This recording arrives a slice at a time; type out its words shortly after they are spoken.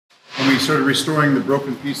we started restoring the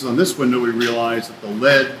broken pieces on this window, we realized that the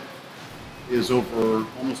lead is over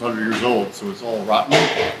almost 100 years old, so it's all rotten.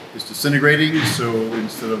 It's disintegrating, so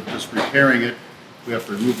instead of just repairing it, we have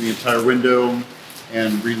to remove the entire window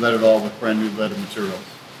and re-lead it all with brand new leaded materials.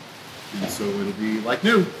 And so it'll be like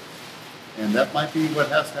new. And that might be what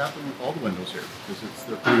has to happen with all the windows here, because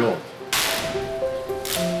they're pretty old.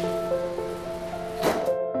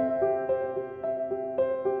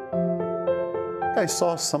 I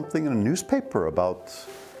saw something in a newspaper about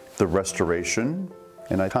the restoration,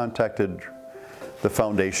 and I contacted the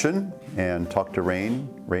foundation and talked to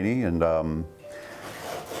Rainey,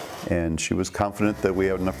 and she was confident that we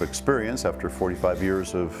had enough experience after 45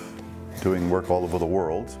 years of doing work all over the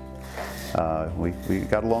world. We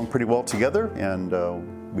got along pretty well together, and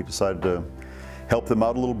we decided to help them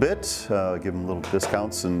out a little bit, give them little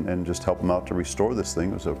discounts and just help them out to restore this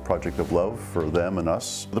thing. It was a project of love for them and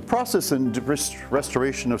us. The process in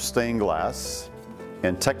restoration of stained glass,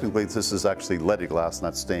 and technically this is actually leaded glass,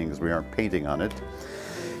 not stained because we aren't painting on it,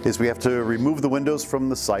 is we have to remove the windows from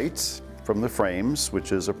the site, from the frames,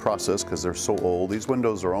 which is a process because they're so old. These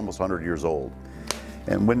windows are almost 100 years old.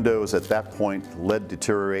 And windows at that point, lead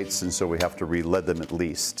deteriorates, and so we have to re-lead them at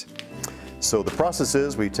least. So the process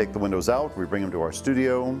is we take the windows out, we bring them to our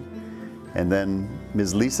studio, and then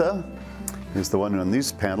Ms. Lisa is the one on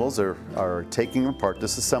these panels are taking them apart,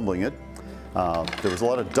 disassembling it. There was a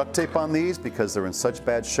lot of duct tape on these because they're in such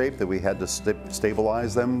bad shape that we had to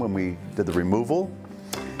stabilize them when we did the removal.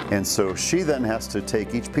 And so she then has to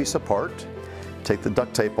take each piece apart, take the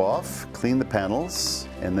duct tape off, clean the panels,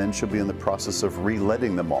 and then she'll be in the process of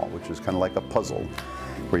re-leading them all, which is kind of like a puzzle,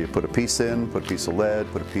 where you put a piece in, put a piece of lead,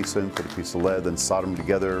 put a piece in, put a piece of lead, then solder them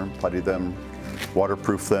together, putty them,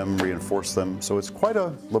 waterproof them, reinforce them. So it's quite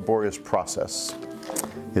a laborious process.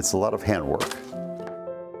 It's a lot of handwork.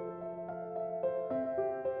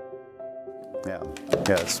 Yeah,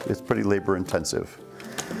 it's pretty labor intensive.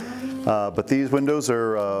 But these windows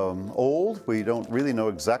are old. We don't really know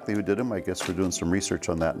exactly who did them. I guess we're doing some research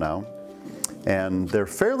on that now. And they're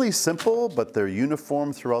fairly simple, but they're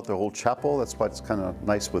uniform throughout the whole chapel. That's why it's kind of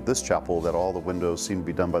nice with this chapel that all the windows seem to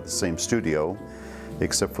be done by the same studio,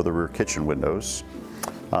 except for the rear kitchen windows.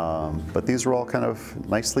 But these are all kind of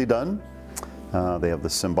nicely done. They have the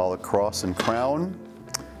symbolic cross and crown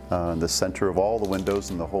in the center of all the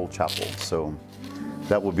windows in the whole chapel. So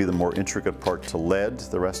that will be the more intricate part to lead.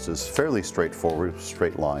 The rest is fairly straightforward,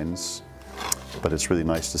 straight lines. But it's really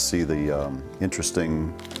nice to see the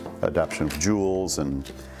interesting adaptation of jewels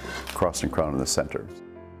and cross and crown in the center.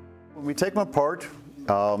 When we take them apart,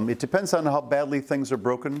 it depends on how badly things are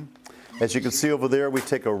broken. As you can see over there, we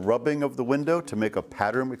take a rubbing of the window to make a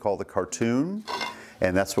pattern we call the cartoon,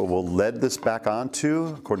 and that's what we'll lead this back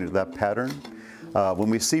onto according to that pattern. When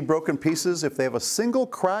we see broken pieces, if they have a single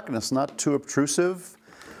crack and it's not too obtrusive,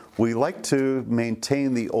 we like to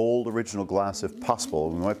maintain the old original glass if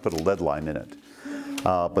possible. We might put a lead line in it.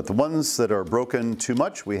 But the ones that are broken too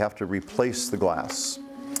much, we have to replace the glass,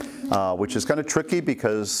 which is kind of tricky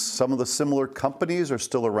because some of the similar companies are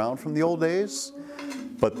still around from the old days,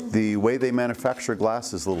 but the way they manufacture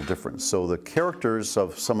glass is a little different. So the characters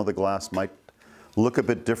of some of the glass might look a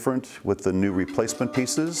bit different with the new replacement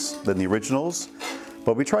pieces than the originals,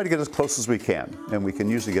 but we try to get as close as we can, and we can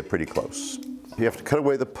usually get pretty close. You have to cut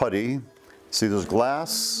away the putty. See, there's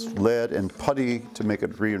glass, lead, and putty to make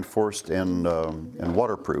it reinforced and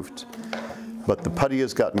waterproofed. But the putty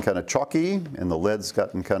has gotten kind of chalky, and the lead's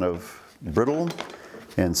gotten kind of brittle.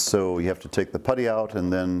 And so you have to take the putty out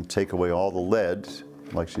and then take away all the lead,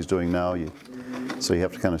 like she's doing now. So you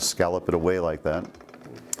have to kind of scallop it away like that.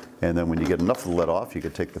 And then when you get enough of the lead off, you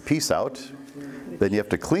can take the piece out. Then you have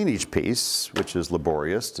to clean each piece, which is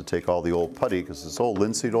laborious, to take all the old putty, because it's old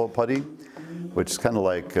linseed old putty, which is kind of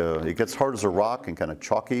like, it gets hard as a rock and kind of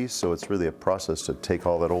chalky, so it's really a process to take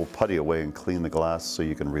all that old putty away and clean the glass so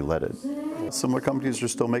you can re-lead it. Similar companies are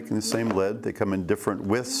still making the same lead. They come in different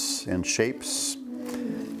widths and shapes,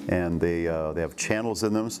 and they have channels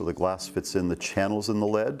in them, so the glass fits in the channels in the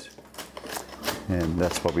lead. And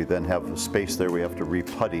that's why we then have a space there we have to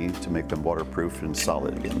re-putty to make them waterproof and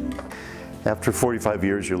solid again. After 45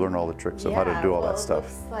 years, you learn all the tricks of how to do all that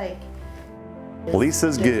stuff. Like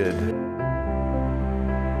Lisa's good.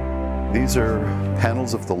 These are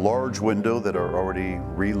panels of the large window that are already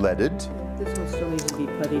re-leaded. This one still needs to be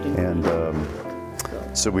puttied in.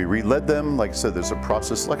 And so we re-lead them. Like I said, there's a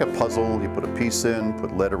process like a puzzle. You put a piece in,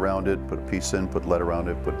 put lead around it, put a piece in, put lead around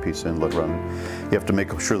it, put a piece in, lead around it. You have to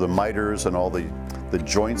make sure the miters and all the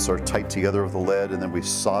joints are tight together with the lead, and then we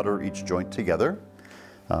solder each joint together.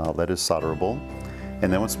 Lead is solderable.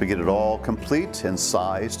 And then once we get it all complete and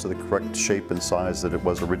sized to the correct shape and size that it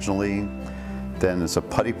was originally, then it's a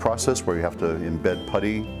putty process where you have to embed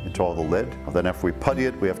putty into all the lead. Then after we putty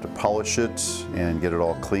it, we have to polish it and get it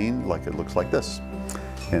all clean like it looks like this.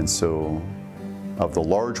 And so of the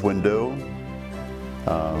large window,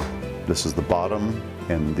 this is the bottom,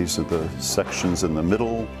 and these are the sections in the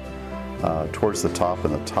middle towards the top,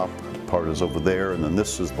 and the top part is over there, and then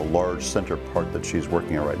this is the large center part that she's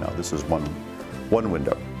working on right now. This is one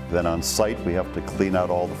window. Then on site we have to clean out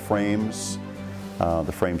all the frames.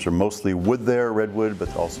 The frames are mostly wood there, redwood,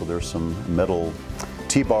 but also there's some metal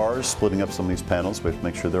T-bars splitting up some of these panels. We have to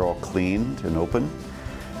make sure they're all cleaned and open.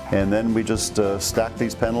 And then we just stack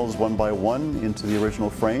these panels one by one into the original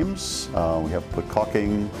frames. We have to put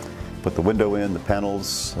caulking, put the window in, the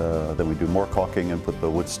panels, then we do more caulking and put the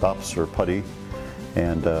wood stops or putty,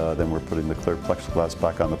 and then we're putting the clear plexiglass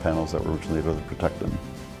back on the panels that were originally there to protect them.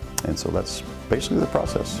 And so that's basically the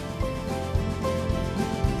process.